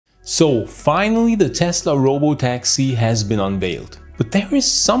So finally the Tesla Robotaxi has been unveiled. But there is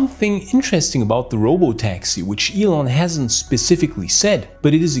something interesting about the Robotaxi which Elon hasn't specifically said,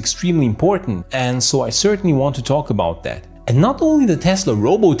 but it is extremely important, and so I certainly want to talk about that. And not only the Tesla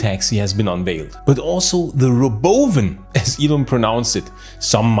Robotaxi has been unveiled, but also the Robovan, as Elon pronounced it.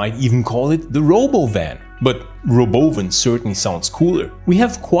 Some might even call it the Robovan. But Robovan certainly sounds cooler. We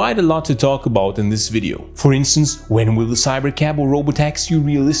have quite a lot to talk about in this video. For instance, when will the Cybercab or Robotaxi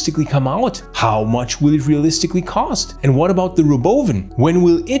realistically come out? How much will it realistically cost? And what about the Robovan? When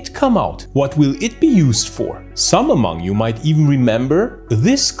will it come out? What will it be used for? Some among you might even remember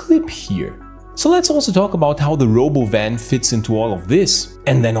this clip here. So let's also talk about how the Robovan fits into all of this.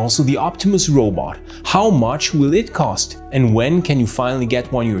 And then also the Optimus Robot. How much will it cost? And when can you finally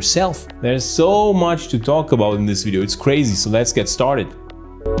get one yourself? There's so much to talk about in this video, it's crazy, so let's get started.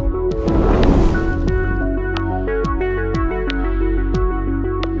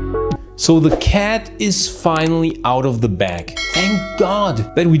 So the cat is finally out of the bag. Thank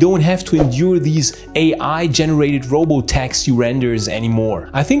God that we don't have to endure these AI-generated Robotaxi renders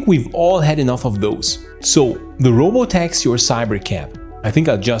anymore. I think we've all had enough of those. So the Robotaxi or Cybercab, I think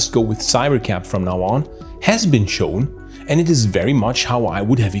I'll just go with Cybercab from now on, has been shown, and it is very much how I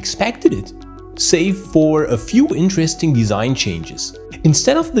would have expected it, save for a few interesting design changes.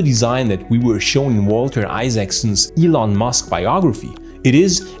 Instead of the design that we were shown in Walter Isaacson's Elon Musk biography, it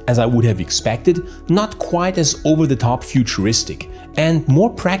is, as I would have expected, not quite as over-the-top futuristic and more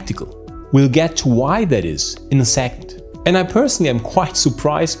practical. We'll get to why that is in a second. And I personally am quite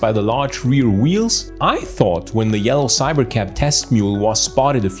surprised by the large rear wheels. I thought when the yellow Cybercab test mule was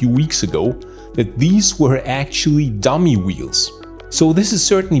spotted a few weeks ago that these were actually dummy wheels. So this is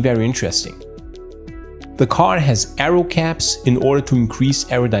certainly very interesting. The car has aero caps in order to increase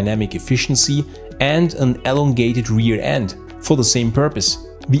aerodynamic efficiency and an elongated rear end for the same purpose.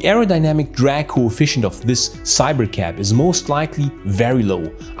 The aerodynamic drag coefficient of this Cybercab is most likely very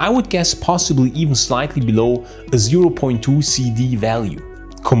low. I would guess possibly even slightly below a 0.2 CD value.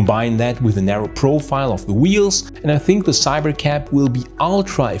 Combine that with a narrow profile of the wheels, and I think the Cybercab will be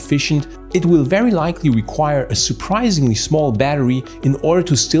ultra efficient. It will very likely require a surprisingly small battery in order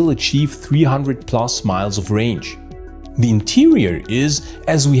to still achieve 300+ miles of range. The interior is,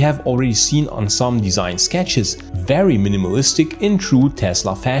 as we have already seen on some design sketches, very minimalistic in true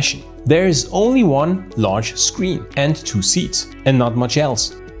Tesla fashion. There is only one large screen and 2 seats, and not much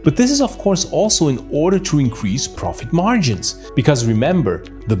else. But this is of course also in order to increase profit margins, because remember,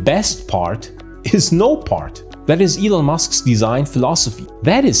 the best part is no part. That is Elon Musk's design philosophy.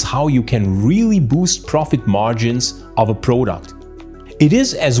 That is how you can really boost profit margins of a product. It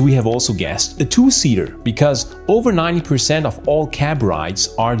is, as we have also guessed, a 2-seater, because over 90% of all cab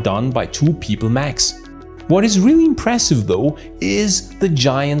rides are done by 2 people max. What is really impressive though is the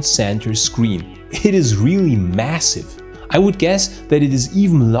giant center screen. It is really massive. I would guess that it is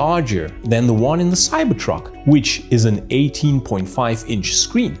even larger than the one in the Cybertruck, which is an 18.5-inch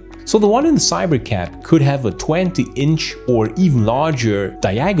screen. So the one in the Cybercab could have a 20-inch or even larger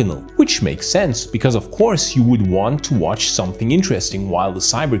diagonal, which makes sense because of course you would want to watch something interesting while the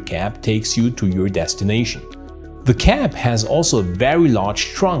Cybercab takes you to your destination. The cab has also a very large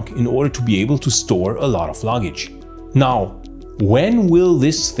trunk in order to be able to store a lot of luggage. Now, when will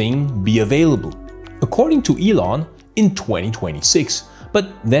this thing be available? According to Elon, in 2026. But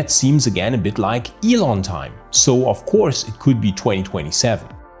that seems again a bit like Elon time, so of course it could be 2027.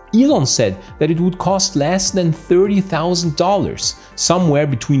 Elon said that it would cost less than $30,000, somewhere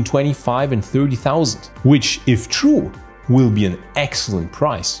between $25,000 and $30,000, which, if true, will be an excellent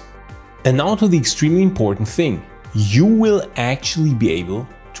price. And now to the extremely important thing. You will actually be able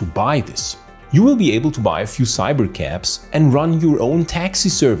to buy this. You will be able to buy a few Cybercabs and run your own taxi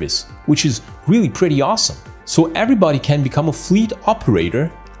service, which is really pretty awesome. So everybody can become a fleet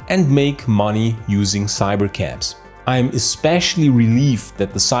operator and make money using Cybercabs. I am especially relieved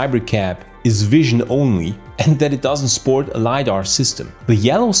that the Cybercab is vision only and that it doesn't sport a LiDAR system. The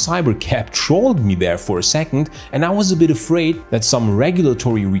yellow Cybercab trolled me there for a second, and I was a bit afraid that some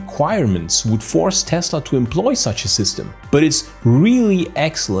regulatory requirements would force Tesla to employ such a system. But it's really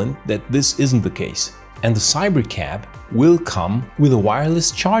excellent that this isn't the case. And the Cybercab will come with a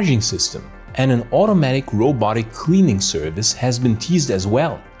wireless charging system. And an automatic robotic cleaning service has been teased as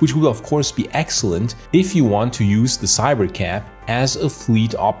well, which will of course be excellent if you want to use the Cybercab as a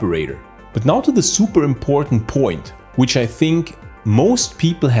fleet operator. But now to the super important point, which I think most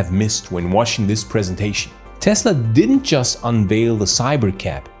people have missed when watching this presentation. Tesla didn't just unveil the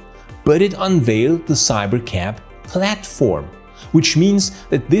Cybercab, but it unveiled the Cybercab platform. which means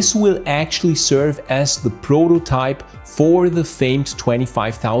that this will actually serve as the prototype for the famed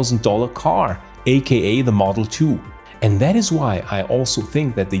 $25,000 car, aka the Model 2. And that is why I also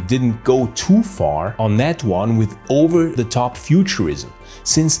think that they didn't go too far on that one with over-the-top futurism,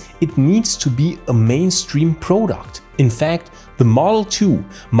 since it needs to be a mainstream product. In fact, the Model 2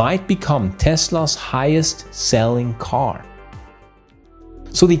 might become Tesla's highest-selling car.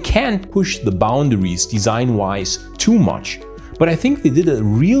 So they can't push the boundaries design-wise too much, but I think they did a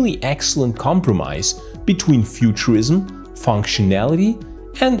really excellent compromise between futurism, functionality,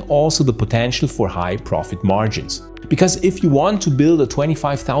 and also the potential for high profit margins. Because if you want to build a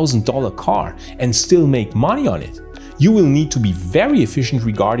 $25,000 car and still make money on it, you will need to be very efficient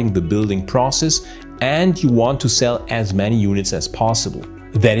regarding the building process, and you want to sell as many units as possible.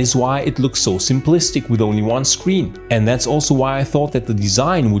 That is why it looks so simplistic with only one screen. And that's also why I thought that the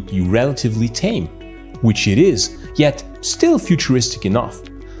design would be relatively tame, which it is, yet still futuristic enough.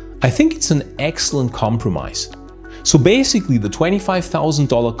 I think it's an excellent compromise. So basically the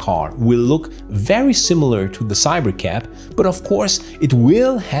 $25,000 car will look very similar to the Cybercab, but of course it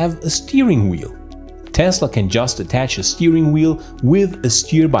will have a steering wheel. Tesla can just attach a steering wheel with a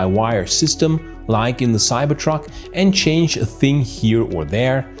steer-by-wire system like in the Cybertruck and change a thing here or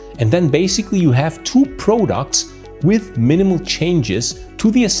there, and then basically you have two products with minimal changes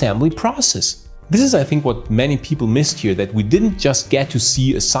to the assembly process. This is, I think, what many people missed here, that we didn't just get to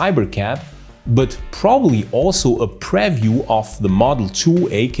see a Cybercab, but probably also a preview of the Model 2,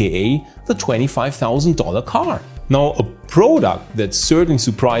 aka the $25,000 car. Now, a product that certainly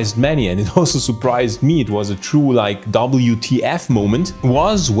surprised many, and it also surprised me, it was a true like WTF moment,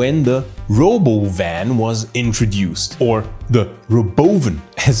 was when the Robo van was introduced, or the Robovan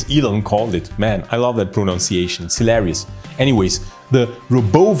as Elon called it. Man, I love that pronunciation, it's hilarious. Anyways, the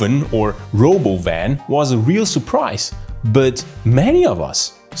Robovan or Robo van was a real surprise, but many of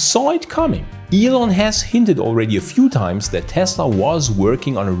us saw it coming. Elon has hinted already a few times that Tesla was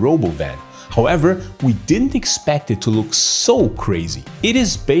working on a Robovan. However, we didn't expect it to look so crazy. It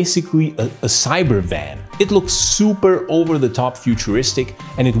is basically a cyber van. It looks super over-the-top futuristic,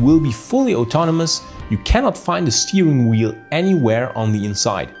 and it will be fully autonomous. You cannot find a steering wheel anywhere on the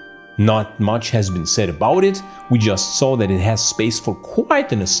inside. Not much has been said about it. We just saw that it has space for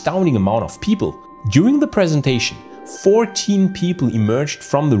quite an astounding amount of people. During the presentation, 14 people emerged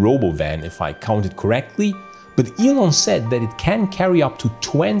from the Robovan, if I counted correctly, but Elon said that it can carry up to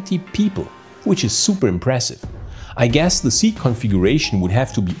 20 people, which is super impressive. I guess the seat configuration would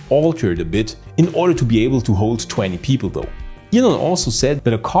have to be altered a bit in order to be able to hold 20 people though. Elon also said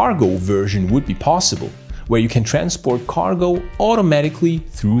that a cargo version would be possible, where you can transport cargo automatically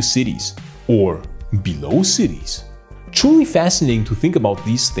through cities or below cities. Truly fascinating to think about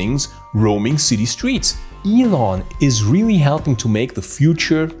these things roaming city streets. Elon is really helping to make the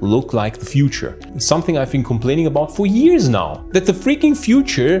future look like the future. It's something I've been complaining about for years now, that the freaking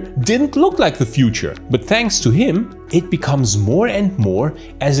future didn't look like the future. But thanks to him, it becomes more and more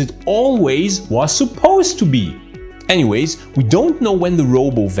as it always was supposed to be. Anyways, we don't know when the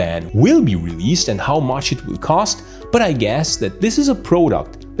Robovan will be released and how much it will cost, but I guess that this is a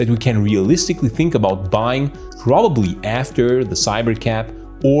product that we can realistically think about buying probably after the Cybercab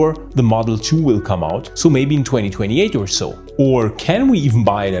or the Model 2 will come out, so maybe in 2028 or so. Or can we even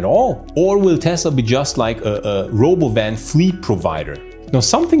buy it at all? Or will Tesla be just like a Robovan fleet provider? Now,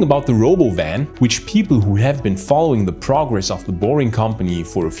 something about the Robovan, which people who have been following the progress of the Boring Company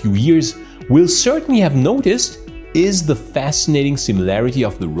for a few years will certainly have noticed, is the fascinating similarity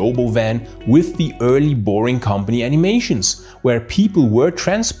of the Robovan with the early Boring Company animations, where people were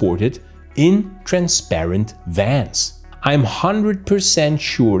transported in transparent vans. I'm 100%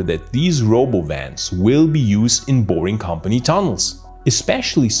 sure that these Robovans will be used in Boring Company tunnels.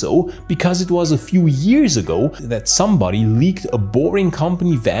 Especially so because it was a few years ago that somebody leaked a Boring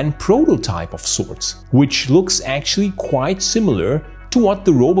Company van prototype of sorts, which looks actually quite similar to what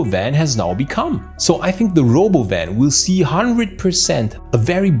the Robovan has now become. So I think the Robovan will see 100% a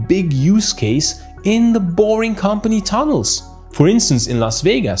very big use case in the Boring Company tunnels. For instance, in Las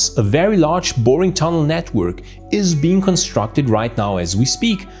Vegas, a very large boring tunnel network is being constructed right now as we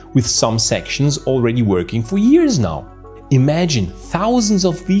speak, with some sections already working for years now. Imagine thousands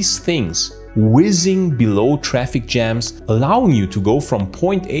of these things whizzing below traffic jams, allowing you to go from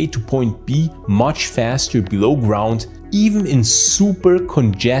point A to point B much faster below ground, even in super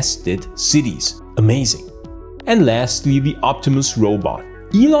congested cities. Amazing. And lastly, the Optimus Robot.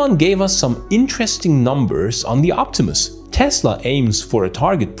 Elon gave us some interesting numbers on the Optimus. Tesla aims for a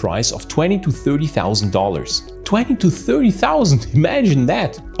target price of $20,000 to $30,000. $20,000 to $30,000, imagine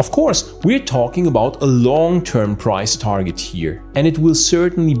that! Of course, we're talking about a long-term price target here, and it will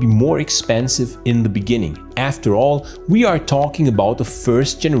certainly be more expensive in the beginning. After all, we are talking about a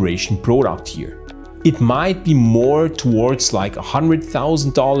first-generation product here. It might be more towards like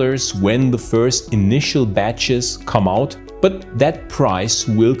 $100,000 when the first initial batches come out, but that price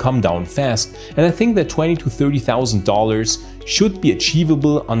will come down fast, and I think that $20,000 to $30,000 should be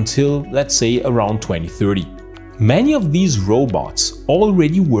achievable until, let's say, around 2030. Many of these robots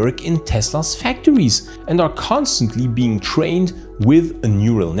already work in Tesla's factories and are constantly being trained with a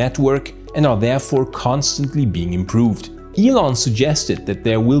neural network and are therefore constantly being improved. Elon suggested that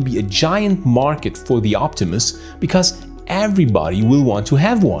there will be a giant market for the Optimus because everybody will want to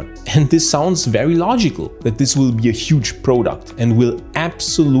have one. And this sounds very logical, that this will be a huge product and will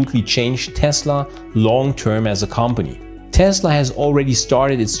absolutely change Tesla long-term as a company. Tesla has already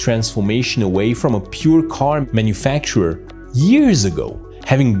started its transformation away from a pure car manufacturer years ago,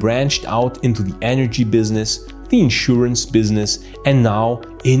 having branched out into the energy business, the insurance business, and now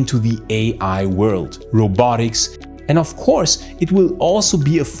into the AI world, robotics. And of course, it will also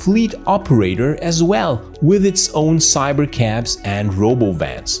be a fleet operator as well, with its own cybercabs and robo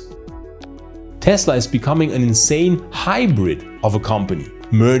vans. Tesla is becoming an insane hybrid of a company,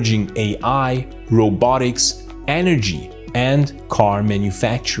 merging AI, robotics, energy, and car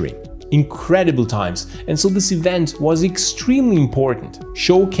manufacturing. Incredible times, and so this event was extremely important,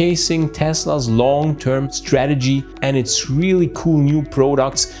 showcasing Tesla's long-term strategy and its really cool new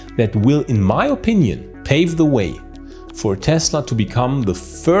products that will, in my opinion, pave the way for Tesla to become the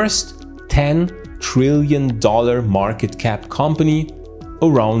first $10 trillion market cap company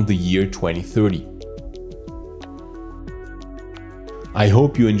around the year 2030. I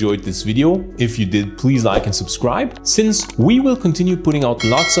hope you enjoyed this video. If you did, please like and subscribe, since we will continue putting out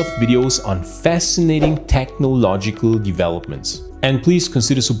lots of videos on fascinating technological developments. And please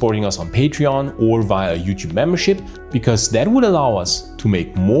consider supporting us on Patreon or via a YouTube membership, because that would allow us to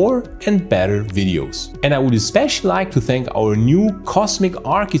make more and better videos. And I would especially like to thank our new Cosmic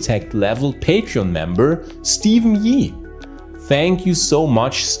Architect level Patreon member, Stephen Yee. Thank you so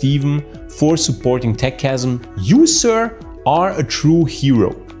much, Stephen, for supporting Chasm. You, sir, are a true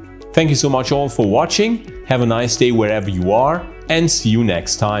hero. Thank you so much all for watching. Have a nice day wherever you are, and see you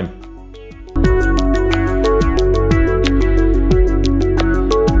next time.